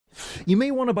You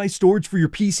may want to buy storage for your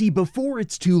PC before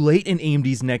it's too late, and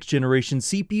AMD's next generation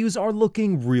CPUs are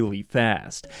looking really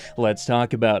fast. Let's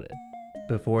talk about it.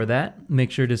 Before that,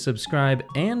 make sure to subscribe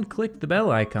and click the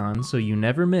bell icon so you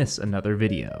never miss another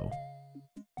video.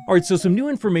 Alright, so some new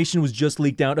information was just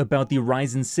leaked out about the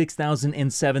Ryzen 6000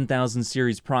 and 7000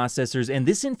 series processors, and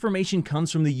this information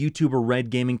comes from the YouTuber Red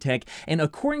Gaming Tech, and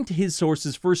according to his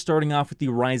sources, first starting off with the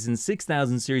Ryzen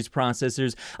 6000 series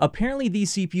processors, apparently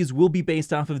these CPUs will be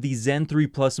based off of the Zen 3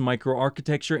 Plus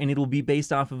microarchitecture, and it'll be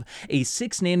based off of a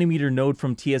 6nm node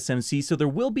from TSMC, so there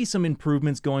will be some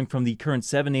improvements going from the current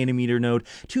 7nm node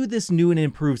to this new and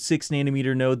improved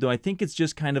 6nm node, though I think it's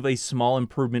just kind of a small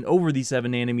improvement over the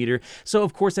 7nm, so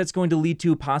of course that's going to lead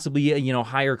to possibly,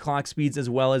 higher clock speeds as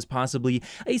well as possibly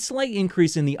a slight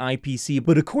increase in the IPC.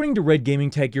 But according to Red Gaming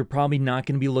Tech, you're probably not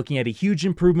going to be looking at a huge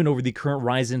improvement over the current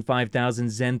Ryzen 5000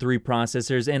 Zen 3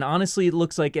 processors. And honestly, it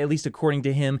looks like, at least according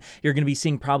to him, you're going to be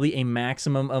seeing probably a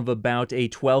maximum of about a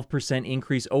 12%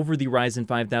 increase over the Ryzen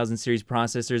 5000 series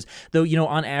processors. Though,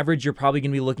 on average, you're probably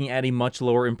going to be looking at a much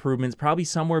lower improvement, probably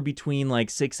somewhere between like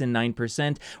 6 and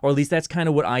 9%, or at least that's kind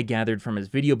of what I gathered from his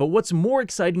video. But what's more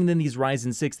exciting than these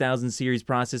Ryzen 6000 series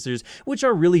processors, which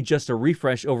are really just a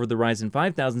refresh over the Ryzen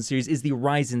 5000 series, is the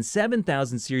Ryzen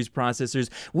 7000 series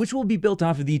processors, which will be built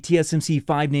off of the TSMC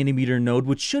 5nm node,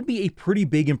 which should be a pretty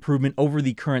big improvement over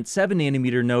the current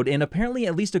 7nm node. And apparently,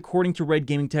 at least according to Red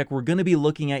Gaming Tech, we're going to be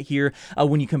looking at here,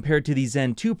 when you compare it to the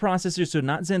Zen 2 processors, so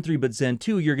not Zen 3 but Zen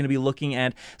 2, you're going to be looking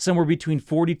at somewhere between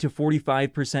 40 to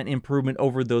 45% improvement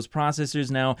over those processors.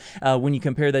 Now, when you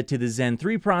compare that to the Zen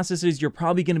 3 processors, you're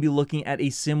probably going to be looking at a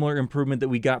similar improvement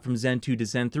that we got from Zen 2 to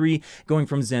Zen 3, going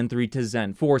from Zen 3 to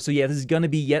Zen 4. So yeah, this is going to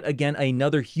be yet again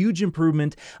another huge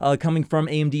improvement coming from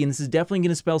AMD, and this is definitely going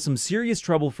to spell some serious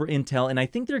trouble for Intel, and I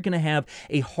think they're going to have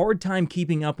a hard time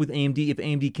keeping up with AMD if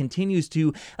AMD continues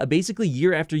to basically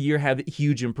year after year have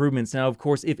huge improvements. Now, of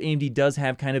course, if AMD does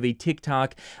have kind of a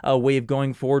TikTok way of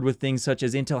going forward with things such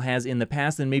as Intel has in the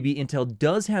past, then maybe Intel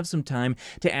does have some time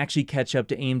to actually catch up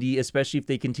to AMD, especially if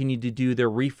they continue to do their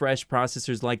refresh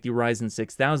processors like the Ryzen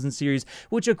 6000 series,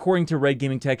 which according to Red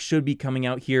Gaming Tech should be coming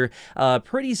out here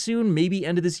pretty soon, maybe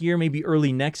end of this year, maybe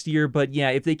early next year. But yeah,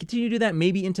 if they continue to do that,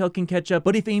 maybe Intel can catch up.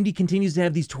 But if AMD continues to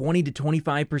have these 20 to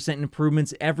 25%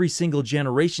 improvements every single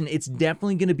generation, it's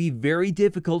definitely going to be very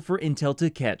difficult for Intel to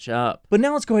catch up. But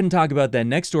now let's go ahead and talk about that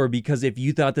next story, because if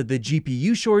you thought that the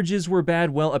GPU shortages were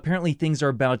bad, well, apparently things are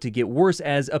about to get worse,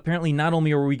 as apparently not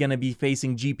only are we going to be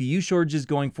facing GPU shortages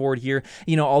going forward here,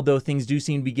 although things do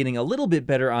seem to be getting a little bit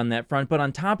better on that front, but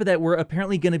on top of that, we're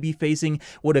apparently going to be facing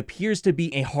what appears to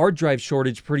be a hard drive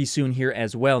shortage pretty soon here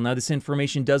as well. Now, this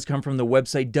information does come from the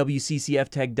website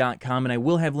wccftech.com, and I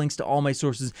will have links to all my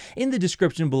sources in the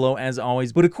description below as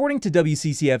always. But according to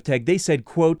WCCF Tech, they said,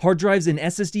 quote, hard drives and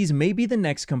SSDs may be the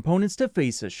next components to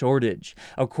face a shortage.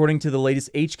 According to the latest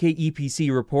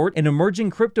HKEPC report, an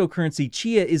emerging cryptocurrency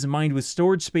Chia is mined with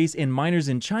storage space, and miners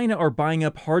in China are buying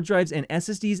up hard drives and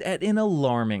SSDs at an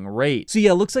alarming rate. So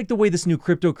yeah, it looks like the way this new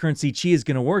cryptocurrency Chia is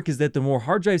going to work is that the more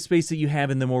hard drive space that you have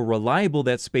and the more reliable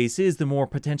that space is, the more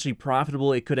potentially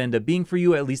profitable it could end up being for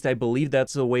you. At least I believe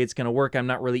that's the way it's going to work. I'm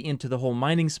not really into the whole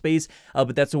mining space,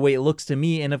 but that's the way it looks to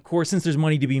me. And of course, since there's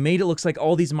money to be made, it looks like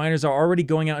all these miners are already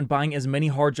going out and buying as many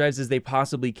hard drives as they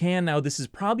possibly can. Now, this is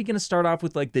probably going to start off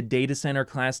with like the data center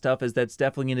class stuff, as that's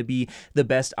definitely going to be the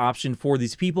best option for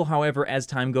these people. However, as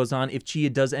time goes on, if Chia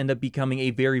does end up becoming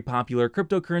a very popular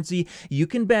cryptocurrency, you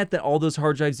can bet that all those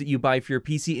hard drives that you buy for your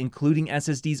PC, including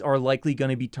SSDs, are likely going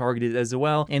to be targeted as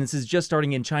well. And this is just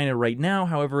starting in China right now.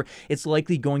 However, it's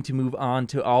likely going to move on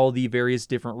to all the various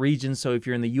different regions. So if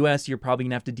you're in the US, you're probably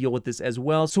gonna have to deal with this as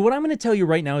well. So what I'm going to tell you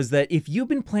right now is that if you've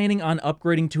been planning on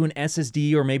upgrading to an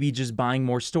SSD, or maybe just buying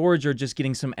more storage, or just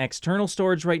getting some external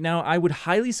storage right now, I would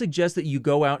highly suggest that you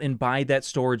go out and buy that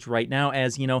storage right now,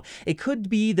 as it could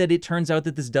be that it turns out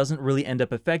that this doesn't really end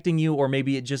up affecting you, or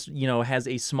maybe it just has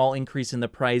a small increase in the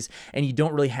price and you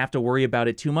don't really have to worry about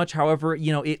it too much. However,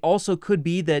 it also could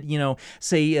be that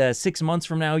say 6 months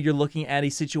from now, you're looking at a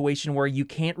situation where you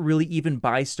can't really even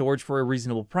buy storage for a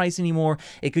reasonable price anymore.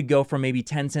 It could go from maybe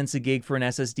 10 cents a gig for an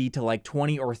SSD to like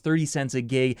 20 or 30 cents a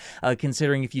gig,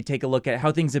 considering if you take a look at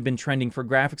how things have been trending for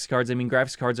graphics cards. I mean,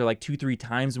 graphics cards are like 2-3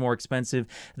 times more expensive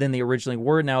than they originally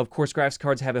were. Now, of course, graphics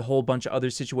cards have a whole bunch of other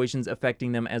situations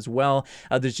affecting them as well.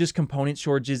 There's just component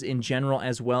shortages in general,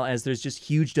 as well as there's just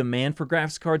huge demand for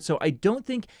graphics cards. So I don't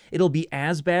think it'll be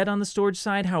as bad on the storage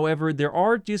side. However, However, there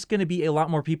are just going to be a lot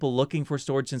more people looking for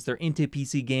storage since they're into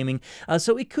PC gaming.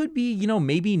 So it could be, you know,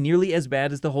 maybe nearly as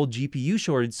bad as the whole GPU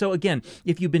shortage. So again,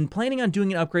 if you've been planning on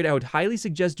doing an upgrade, I would highly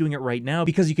suggest doing it right now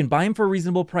because you can buy them for a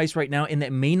reasonable price right now, and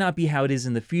that may not be how it is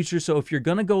in the future. So if you're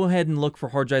going to go ahead and look for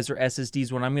hard drives or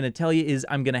SSDs, what I'm going to tell you is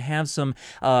I'm going to have some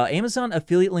Amazon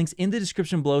affiliate links in the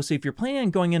description below. So if you're planning on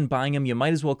going in and buying them, you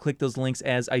might as well click those links,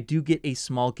 as I do get a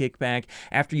small kickback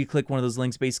after you click one of those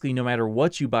links, basically no matter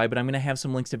what you buy. But I'm going to have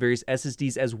some links to various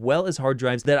SSDs as well as hard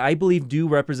drives that I believe do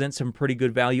represent some pretty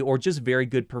good value or just very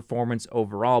good performance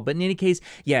overall. But in any case,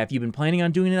 yeah, if you've been planning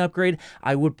on doing an upgrade,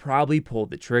 I would probably pull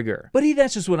the trigger. But hey,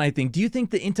 that's just what I think. Do you think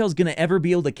that Intel's going to ever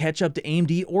be able to catch up to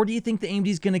AMD, or do you think that AMD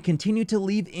is going to continue to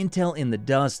leave Intel in the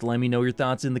dust? Let me know your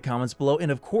thoughts in the comments below,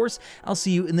 and of course, I'll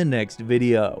see you in the next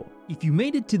video. If you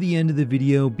made it to the end of the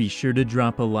video, be sure to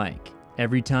drop a like.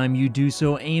 Every time you do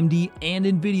so, AMD and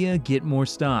Nvidia get more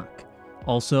stock.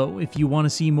 Also, if you want to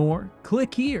see more,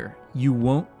 click here. You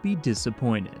won't be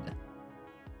disappointed.